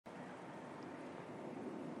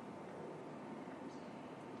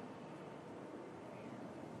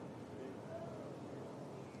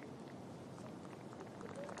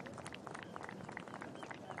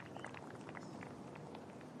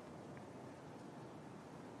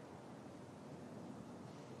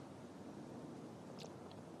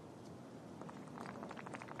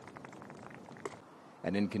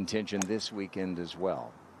and in contention this weekend as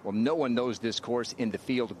well. Well, no one knows this course in the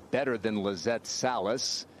field better than Lizette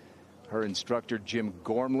Salas. Her instructor, Jim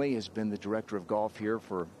Gormley, has been the director of golf here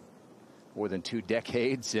for more than 2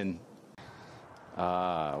 decades. And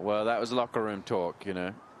well, that was locker room talk, you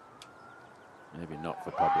know. Maybe not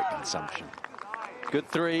for public consumption. Good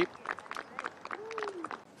 3.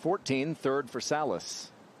 14, third for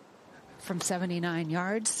Salas. From 79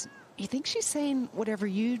 yards, you think she's saying, whatever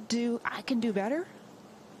you do, I can do better?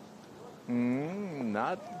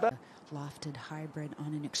 Not bad. Lofted hybrid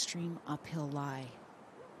on an extreme uphill lie.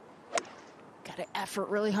 Got to effort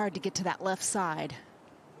really hard to get to that left side.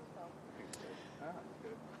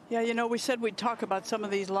 Yeah, you know, we said we'd talk about some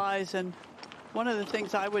of these lies, and one of the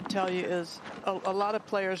things I would tell you is a lot of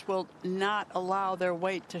players will not allow their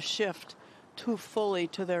weight to shift too fully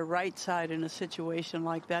to their right side in a situation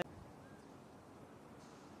like that.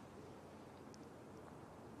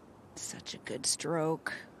 Such a good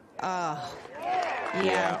stroke.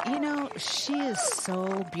 Yeah, you know, she is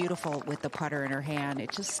so beautiful with the putter in her hand.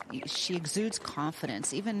 It just, she exudes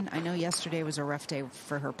confidence. Even, I know yesterday was a rough day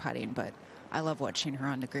for her putting, but I love watching her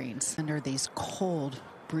on the greens. Under these cold,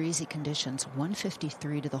 breezy conditions,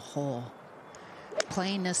 153 to the hole.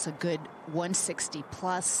 Playing this a good 160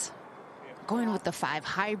 plus. Going with the 5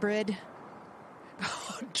 hybrid.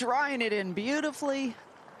 Drawing it in beautifully.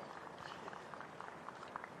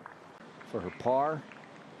 For her par.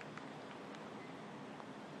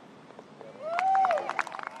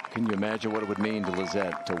 Can you imagine what it would mean to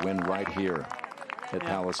Lizette to win right here at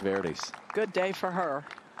Palos Verdes? Good day for her.